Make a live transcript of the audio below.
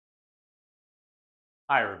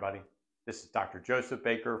Hi, everybody. This is Dr. Joseph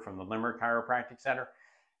Baker from the Limerick Chiropractic Center.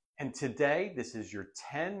 And today, this is your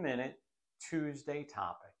 10-minute Tuesday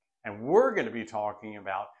topic. And we're going to be talking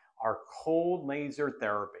about our cold laser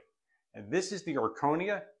therapy. And this is the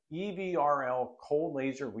Zirconia EVRL cold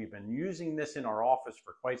laser. We've been using this in our office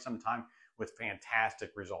for quite some time with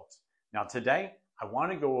fantastic results. Now, today, I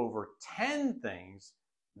want to go over 10 things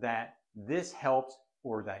that this helps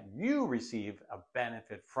or that you receive a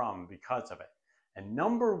benefit from because of it. And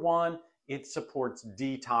number one, it supports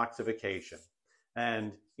detoxification.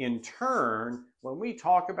 And in turn, when we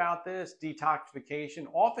talk about this detoxification,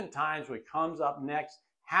 oftentimes what comes up next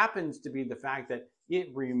happens to be the fact that it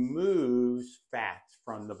removes fats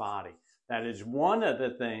from the body. That is one of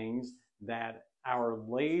the things that our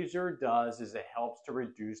laser does, is it helps to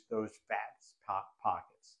reduce those fat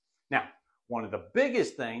pockets. Now, one of the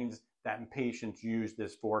biggest things that patients use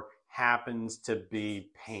this for happens to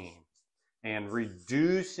be pain. And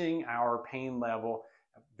reducing our pain level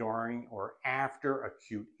during or after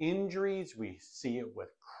acute injuries. We see it with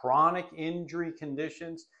chronic injury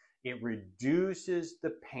conditions. It reduces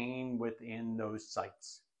the pain within those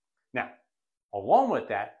sites. Now, along with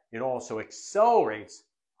that, it also accelerates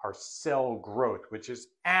our cell growth, which is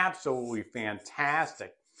absolutely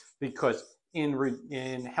fantastic, because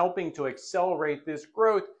in helping to accelerate this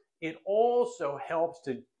growth, it also helps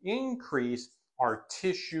to increase our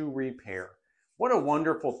tissue repair. What a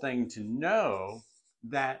wonderful thing to know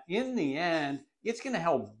that in the end, it's going to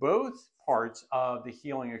help both parts of the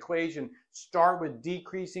healing equation, start with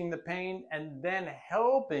decreasing the pain and then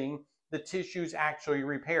helping the tissues actually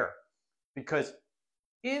repair. Because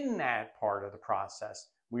in that part of the process,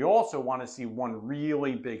 we also want to see one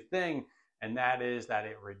really big thing, and that is that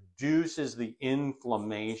it reduces the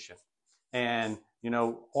inflammation. And,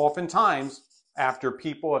 oftentimes after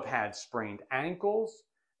people have had sprained ankles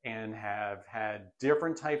and have had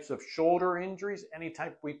different types of shoulder injuries, any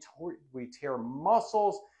type we tear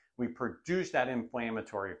muscles, we produce that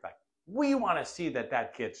inflammatory effect. We want to see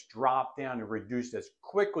that gets dropped down and reduced as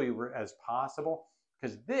quickly as possible,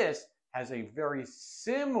 because this has a very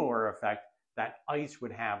similar effect that ice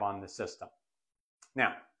would have on the system.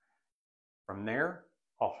 Now, from there,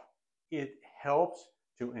 it helps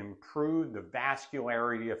to improve the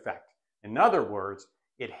vascularity effect. In other words,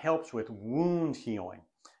 it helps with wound healing.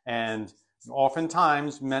 And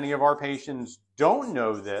oftentimes, many of our patients don't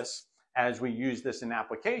know this as we use this in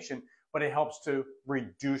application, but it helps to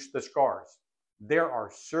reduce the scars. There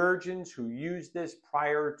are surgeons who use this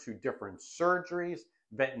prior to different surgeries,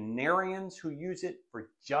 veterinarians who use it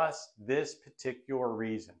for just this particular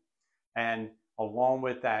reason. And along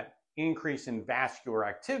with that increase in vascular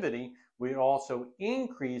activity, it also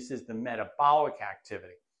increases the metabolic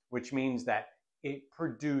activity, which means that it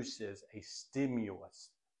produces a stimulus,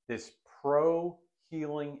 this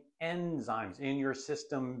pro-healing enzymes in your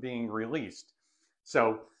system being released.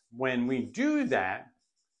 So when we do that,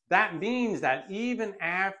 that means that even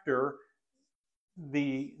after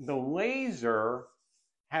the laser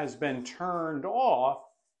has been turned off,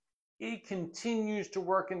 it continues to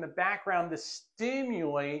work in the background to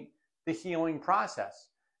stimulate the healing process.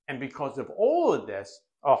 And because of all of this,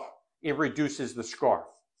 it reduces the scar.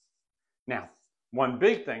 Now, one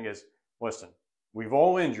big thing is, listen, we've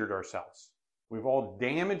all injured ourselves. We've all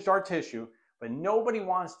damaged our tissue, but nobody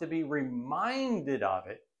wants to be reminded of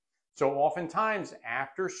it. So oftentimes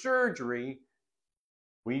after surgery,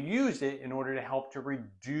 we use it in order to help to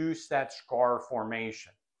reduce that scar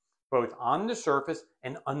formation, both on the surface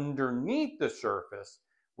and underneath the surface,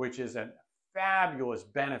 which is a fabulous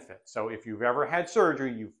benefit. So if you've ever had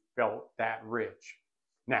surgery, you've felt that ridge.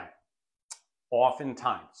 Now,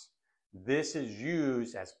 oftentimes, this is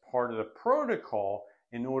used as part of the protocol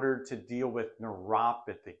in order to deal with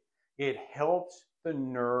neuropathy. It helps the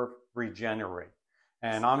nerve regenerate.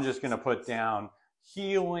 And I'm just going to put down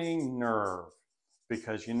healing nerve,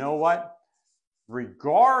 because you know what?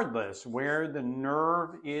 Regardless where the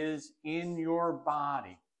nerve is in your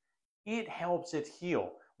body, it helps it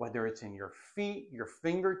heal. Whether it's in your feet, your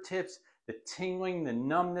fingertips, the tingling, the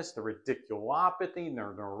numbness, the radiculopathy,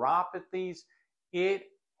 the neuropathies, it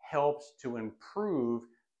helps to improve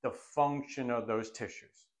the function of those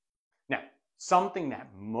tissues. Now, something that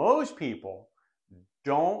most people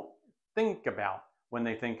don't think about when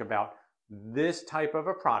they think about this type of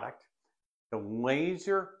a product, the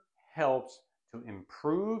laser helps to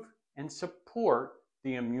improve and support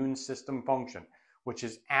the immune system function, which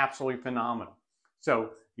is absolutely phenomenal.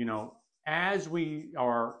 So, as we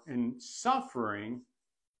are suffering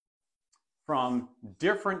from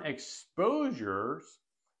different exposures,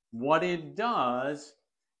 what it does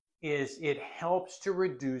is it helps to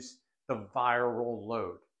reduce the viral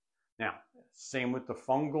load. Now, same with the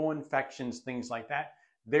fungal infections, things like that.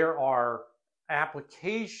 There are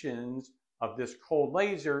applications of this cold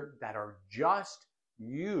laser that are just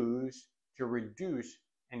used to reduce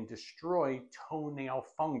and destroy toenail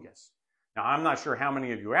fungus. Now, I'm not sure how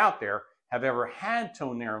many of you out there have ever had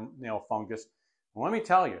toenail fungus. Well, let me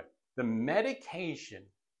tell you, the medication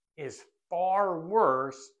is far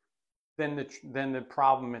worse than the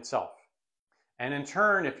problem itself. And in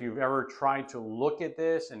turn, if you've ever tried to look at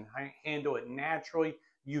this and handle it naturally,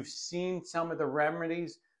 you've seen some of the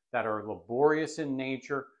remedies that are laborious in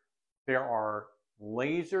nature. There are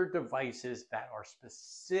laser devices that are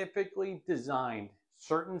specifically designed,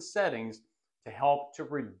 certain settings, to help to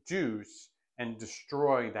reduce and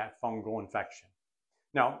destroy that fungal infection.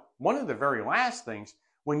 Now, one of the very last things,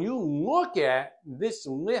 when you look at this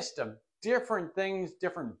list of different things,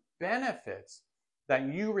 different benefits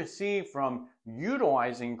that you receive from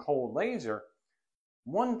utilizing cold laser,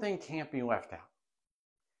 one thing can't be left out.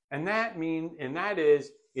 And that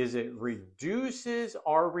is it reduces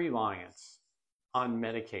our reliance on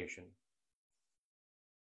medication.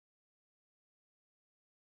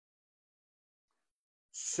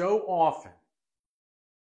 So often,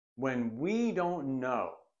 when we don't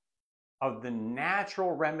know of the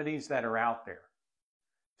natural remedies that are out there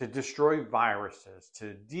to destroy viruses,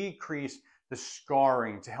 to decrease the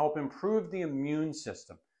scarring, to help improve the immune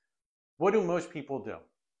system, what do most people do?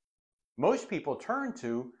 Most people turn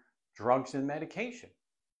to drugs and medication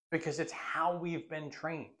because it's how we've been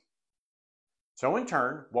trained. So in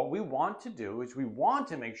turn, what we want to do is we want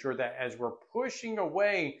to make sure that as we're pushing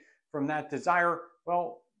away from that desire,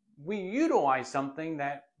 well, we utilize something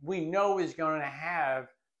that we know is going to have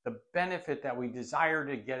the benefit that we desire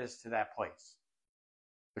to get us to that place.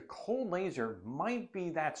 The cold laser might be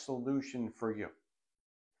that solution for you.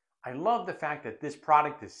 I love the fact that this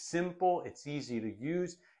product is simple, it's easy to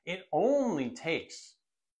use. It only takes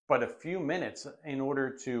but a few minutes in order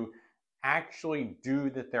to actually do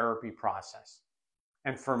the therapy process.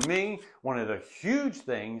 And for me, one of the huge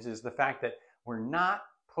things is the fact that we're not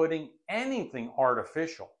putting anything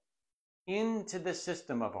artificial into the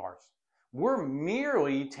system of ours. We're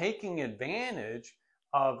merely taking advantage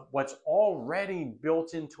of what's already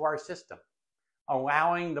built into our system,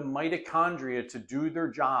 allowing the mitochondria to do their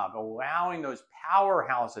job, allowing those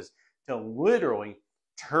powerhouses to literally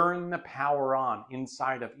turn the power on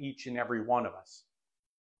inside of each and every one of us.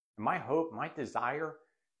 And my hope, my desire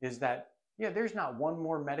is that, there's not one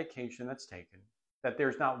more medication that's taken, that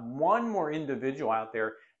there's not one more individual out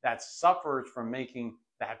there that suffers from making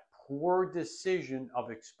that poor decision of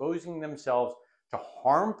exposing themselves to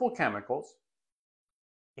harmful chemicals.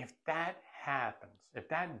 If that happens, if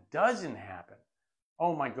that doesn't happen,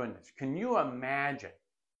 oh my goodness, can you imagine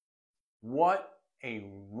what a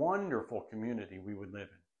wonderful community we would live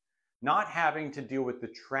in? Not having to deal with the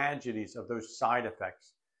tragedies of those side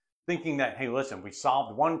effects, thinking that, hey, listen, we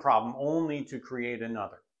solved one problem only to create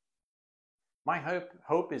another. My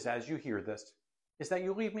hope is, as you hear this, is that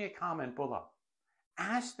you leave me a comment below.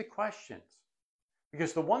 Ask the questions.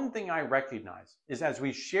 Because the one thing I recognize is as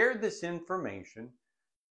we share this information,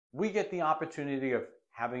 we get the opportunity of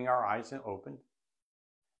having our eyes opened,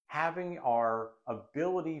 having our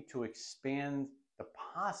ability to expand the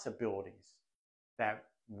possibilities that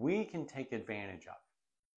we can take advantage of.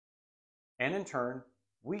 And in turn,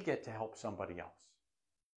 we get to help somebody else.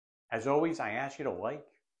 As always, I ask you to like,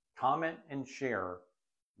 comment, and share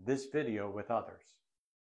this video with others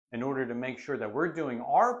in order to make sure that we're doing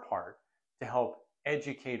our part to help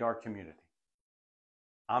educate our community.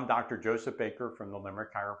 I'm Dr. Joseph Baker from the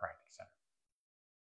Limerick Chiropractic Center.